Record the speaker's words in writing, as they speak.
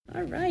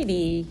All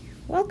righty.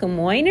 Welcome,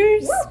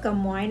 whiners.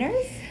 Welcome,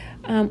 whiners.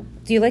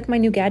 Do you like my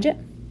new gadget?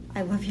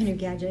 I love your new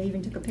gadget. I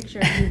even took a picture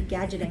of you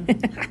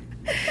gadgeting.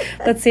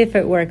 Let's see if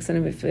it works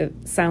and if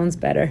it sounds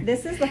better.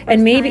 This is the first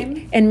maybe,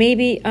 time. And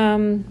maybe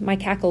my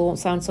cackle won't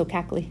sound so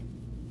cackly.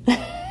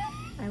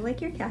 I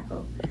like your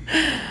cackle.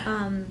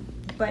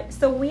 But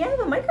so we have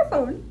a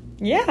microphone.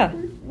 Yeah.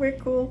 We're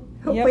cool.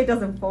 Hopefully it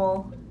doesn't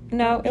fall.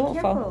 No, Be it won't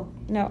careful. fall.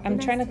 No, Be I'm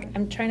nice trying to to. it.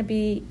 I'm trying to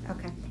be.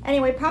 Okay.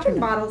 Anyway, popping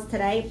bottles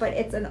today, but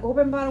it's an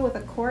open bottle with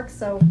a cork,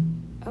 so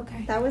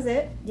Okay. that was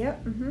it.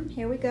 Yep.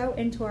 Here we go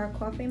into our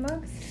coffee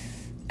mugs.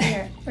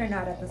 Here, we're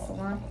not at the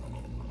salon.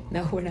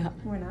 No, we're not.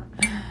 We're not.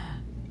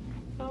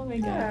 Oh my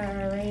god.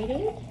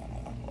 Alrighty.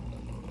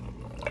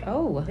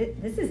 Oh.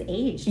 This is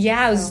aged.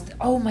 Yeah. so-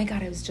 Oh my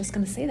god. I was just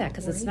gonna say that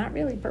because it's Right. not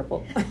really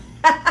purple.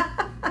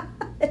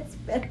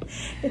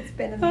 It's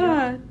been in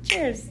the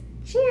Cheers.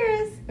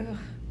 Cheers. Ugh.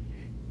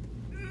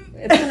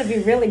 It's gonna be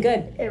really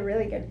good. It's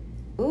really good.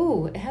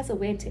 Ooh, it has a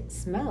weird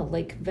smell,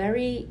 like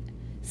very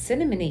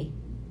cinnamony.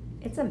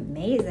 It's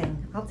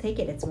amazing. I'll take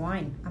it. It's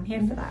wine. I'm here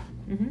for that.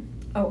 Mm-hmm.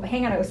 Oh,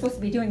 hang on. I was supposed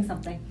to be doing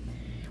something.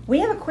 We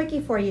have a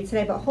quickie for you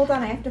today, but hold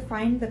on. I have to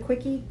find the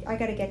quickie. I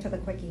got to get to the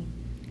quickie.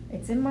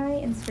 It's in my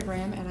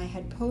Instagram, and I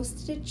had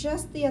posted it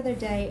just the other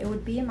day. It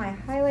would be in my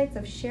highlights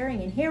of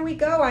sharing. And here we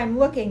go. I'm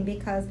looking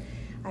because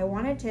I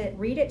wanted to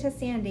read it to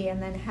Sandy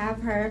and then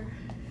have her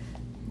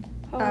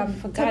For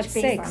touch God's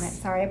base sakes. on it.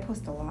 Sorry, I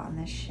post a lot on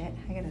this shit.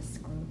 I got to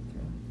scroll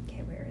through.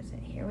 Okay, where is it?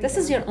 Here we This go.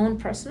 is your own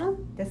personal?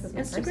 This is my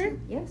Instagram?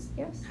 person. Yes,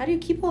 yes. How do you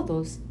keep all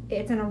those?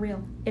 It's in a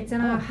reel. It's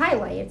in a Oh.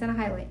 highlight. It's in a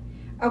highlight.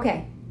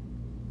 Okay.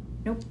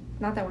 Nope,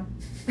 not that one.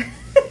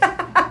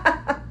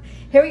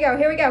 Here we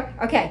go.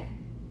 Okay.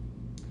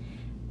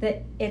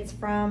 It's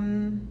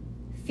from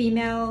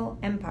Female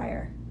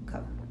Empire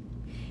Co.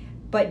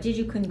 But did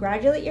you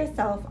congratulate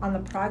yourself on the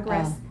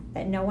progress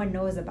that no one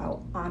knows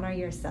about? Honor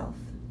yourself.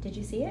 Did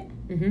you see it?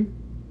 Mm-hmm.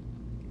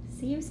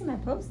 See, you see my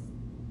post?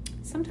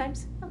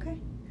 Sometimes. Okay.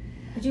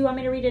 Do you want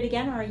me to read it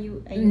again, or are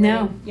you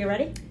No. ready? You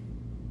ready?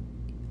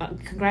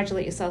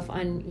 Congratulate yourself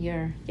on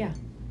your,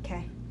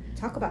 Okay.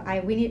 Talk about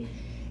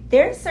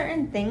there are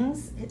certain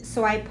things.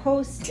 So I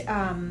post.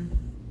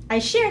 I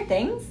share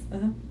things.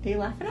 Uh-huh. Are you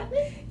laughing at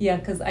me? Yeah,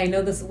 because I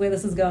know where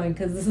this is going,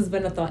 because this has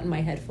been a thought in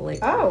my head for like...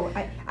 Oh,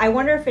 I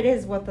wonder if it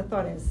is what the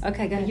thought is.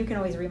 Okay, go ahead. You can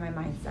always read my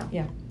mind, so.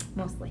 Yeah.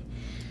 Mostly.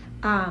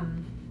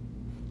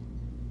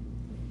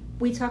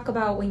 We talk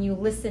about when you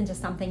listen to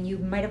something, you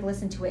might have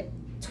listened to it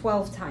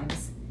 12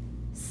 times.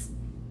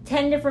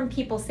 10 different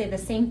people say the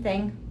same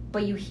thing,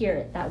 but you hear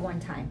it that one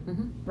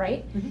time,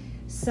 right? Mm-hmm.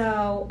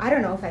 So I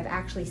don't know if I've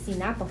actually seen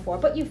that before,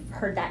 but you've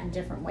heard that in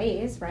different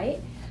ways, right?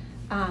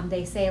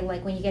 They say,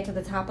 like, when you get to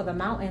the top of the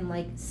mountain,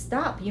 like,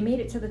 stop, you made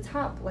it to the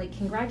top, like,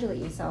 congratulate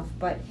yourself.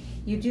 But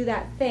you do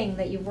that thing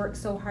that you've worked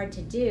so hard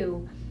to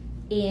do,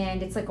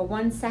 and it's like a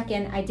 1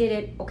 second, I did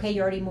it, okay,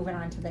 you're already moving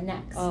on to the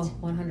next. Oh,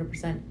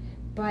 100%.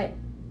 But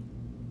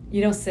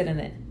You don't sit in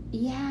it.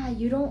 yeah,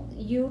 you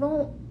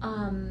don't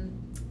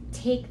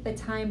take the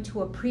time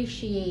to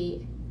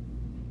appreciate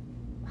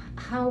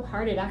how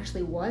hard it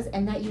actually was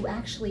and that you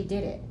actually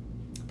did it.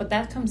 But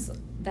that's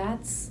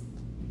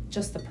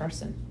just the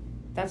person.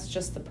 That's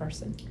just the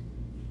person.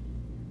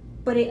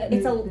 But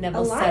it's a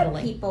lot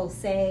settling. of people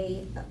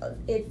say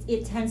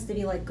it tends to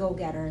be like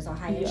go-getters or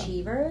high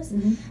achievers.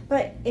 Mm-hmm.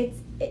 But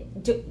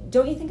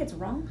don't you think it's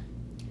wrong?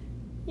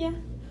 Yeah.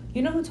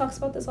 You know who talks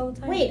about this all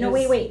the time?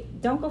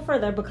 Wait. Don't go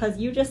further, because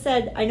you just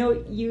said, I know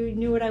you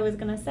knew what I was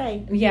going to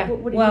say. Yeah.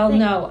 What did Well, you think?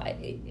 no,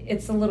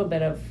 it's a little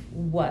bit of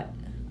what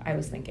I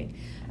was thinking.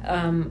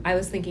 I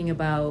was thinking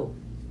about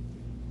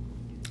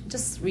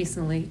just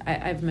recently,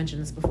 I've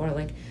mentioned this before,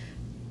 like,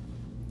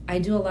 I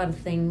do a lot of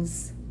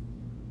things,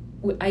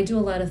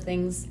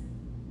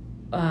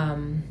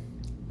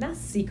 not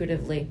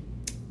secretively,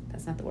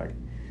 that's not the word,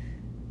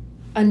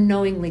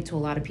 unknowingly to a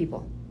lot of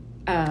people.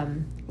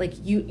 Like,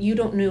 you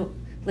don't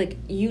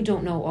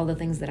know all the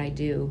things that I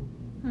do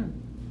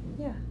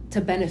Yeah.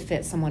 to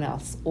benefit someone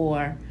else,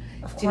 or,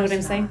 do you know what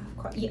I'm saying? Of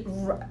course. Yeah,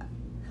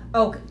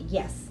 oh,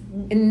 yes.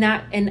 And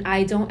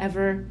I don't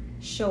ever,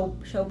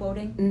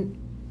 Showboating?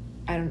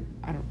 I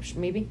don't,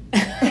 maybe?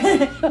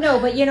 No,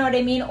 but you know what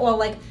I mean? Or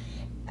like,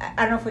 I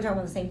don't know if we're talking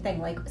about the same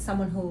thing, like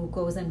someone who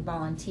goes and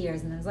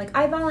volunteers and is like,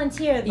 I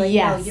volunteered. Like,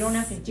 yes. no, you don't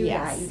have to do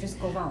Yes. that. You just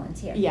go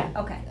volunteer. Yeah.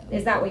 Okay.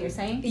 Is that what you're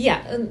saying?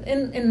 Yeah,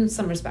 in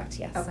some respects,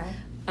 yes. Okay.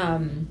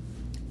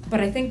 But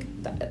I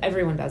think that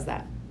everyone does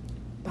that.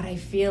 But I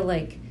feel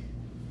like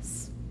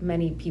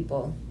many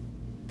people,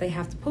 they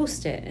have to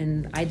post it,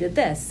 and I did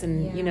this,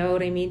 and you know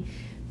what I mean?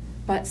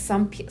 But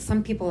some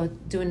people are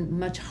doing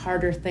much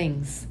harder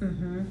things.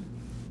 Mm-hmm.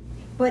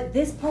 But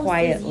this post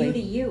Quietly. is you to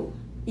you.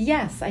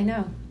 Yes, I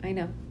know.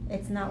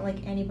 It's not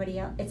like anybody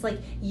else. It's like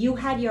you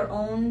had your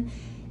own.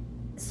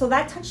 So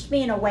that touched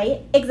me in a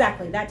way.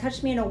 Exactly. That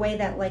touched me in a way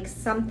that, like,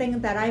 something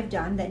that I've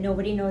done that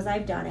nobody knows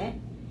I've done it.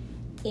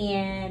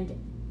 And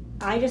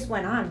I just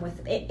went on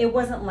with it. It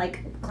wasn't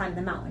like climb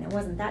the mountain. It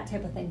wasn't that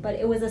type of thing. But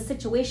it was a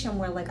situation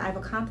where, like, I've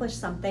accomplished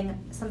something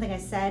I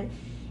said.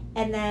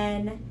 And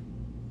then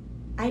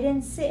I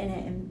didn't sit in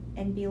it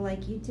and be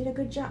like, you did a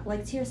good job,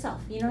 like to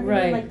yourself. You know what I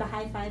Right. mean? Like the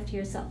high five to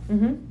yourself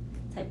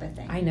type of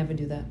thing. I never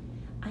do that.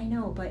 I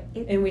know, but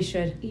And we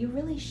should. you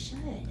really should.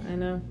 I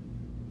know.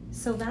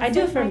 So that's I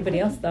do like it for my everybody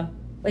quickie. else though.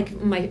 Like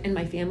in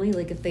my family,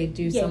 like if they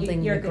do Yeah,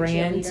 something you're a good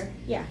grand, cheerleader.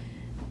 Yeah,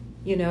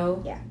 you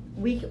know. yeah.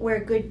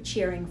 We're good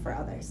cheering for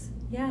others.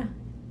 Yeah.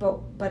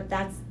 But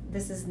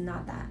this is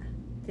not that.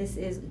 This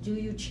is, do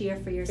you cheer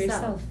for For yourself?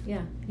 yourself.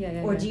 Yeah.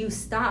 Yeah. Or do you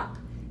stop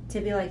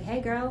to be like,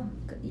 hey girl,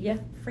 you Yeah.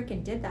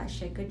 freaking did that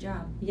shit, good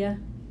job. Yeah.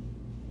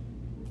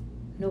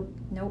 Nope.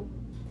 Nope.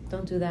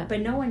 Don't do that. But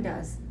no one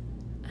does.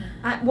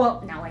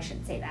 Well, no, I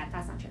shouldn't say that.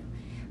 That's not true.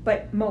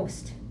 But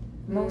most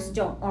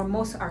don't, or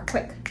most are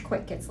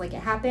quick. It's like it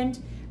happened.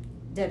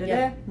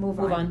 Yeah. Move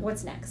on.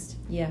 What's next?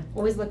 Yeah.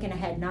 Always looking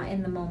ahead, not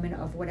in the moment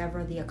of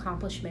whatever the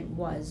accomplishment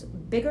was,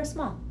 big or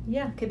small.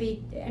 Yeah. Could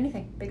be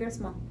anything, big or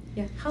small.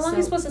 Yeah. How long are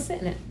you supposed to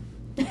sit in it?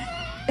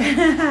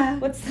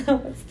 What's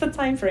the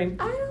time frame?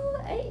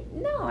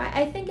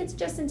 I think it's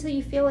just until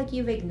you feel like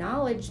you've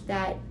acknowledged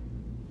that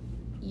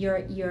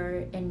you're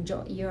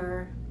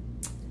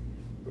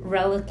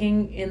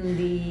Relicking in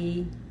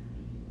the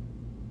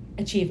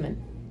achievement.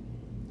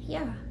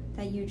 yeah,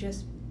 that you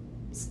just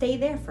stay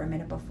there for a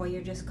minute before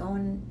you're just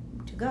going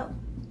to go.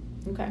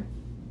 Okay.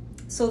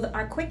 So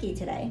our quickie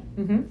today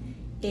Mm-hmm.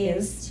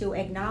 is to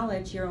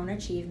acknowledge your own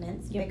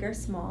achievements, Yep. big or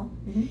small,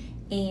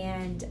 Mm-hmm.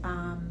 and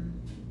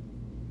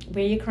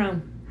Wear your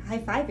crown. high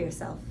five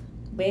yourself.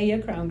 Wear your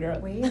crown, girl.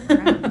 Wear your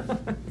crown.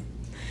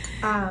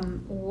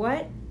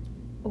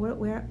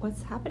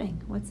 What's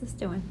happening? What's this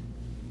doing?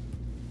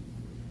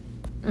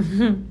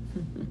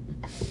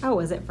 Oh,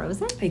 is it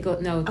frozen? It goes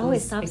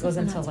stops it goes us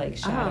into not- like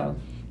shadow.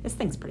 Oh, this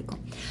thing's pretty cool.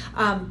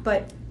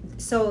 But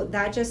so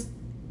that just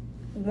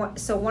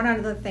one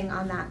other thing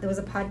on that, there was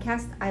a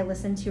podcast I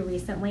listened to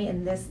recently,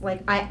 and this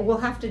we'll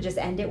have to just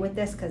end it with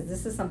this because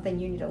this is something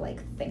you need to like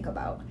think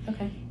about.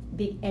 Okay.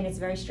 And it's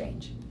very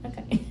strange.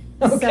 Okay.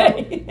 So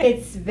Okay.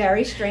 it's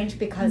very strange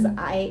because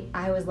I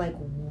was like,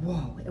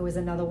 whoa, it was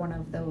another one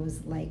of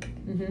those like,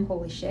 Mhm.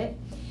 holy shit.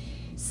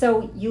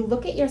 So you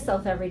look at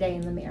yourself every day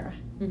in the mirror,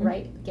 Mhm.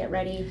 right? Get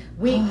ready.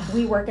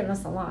 We work in a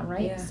salon,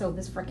 right? Yeah. So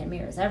this freaking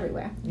mirror is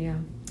everywhere. Yeah.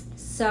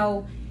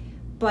 So,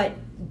 but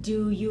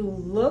do you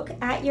look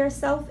at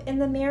yourself in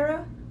the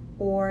mirror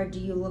or do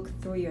you look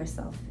through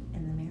yourself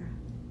in the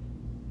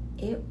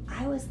mirror?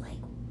 I was like,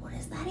 what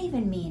does that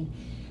even mean?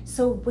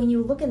 So when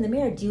you look in the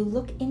mirror, do you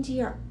look into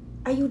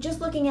are you just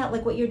looking at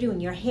like what you're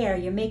doing, your hair,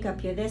 your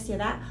makeup, your this, your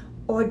that?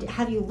 Or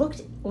have you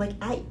looked like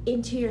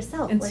into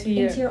yourself, Into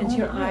your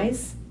own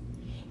eyes?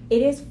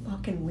 It is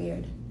fucking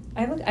weird.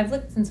 I've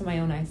looked into my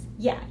own eyes.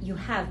 Yeah, you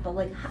have, but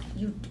like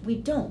we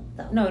don't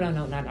though. No, not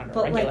on a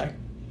But regular. like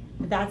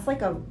that's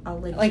like a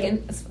legit. Like,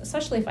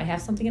 especially if I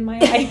have something in my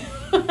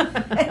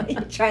eye.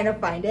 You're trying to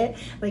find it.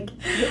 Like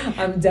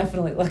I'm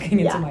definitely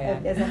looking into my eye.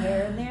 There's a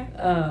hair in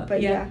there.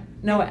 But yeah.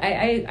 No,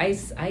 I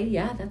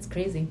yeah, that's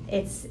crazy.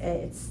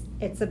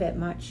 It's a bit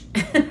much.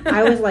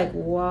 I was like,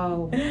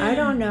 whoa. I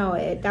don't know.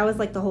 That was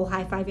like the whole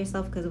high five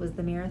yourself because it was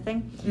the mirror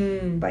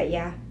thing. But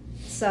yeah.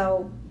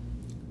 So.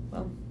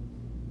 Well,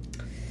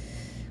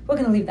 we're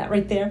gonna leave that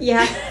right there.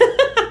 Yeah.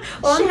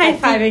 Well, I'm high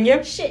fiving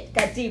you. Shit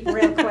got deep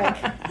real quick.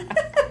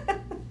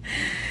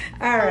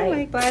 All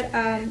right. But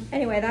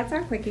anyway, that's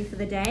our quickie for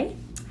the day.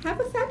 Have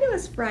a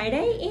fabulous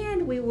Friday,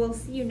 and we will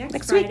see you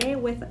next Friday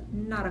with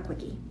not a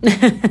quickie.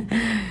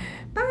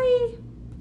 Bye.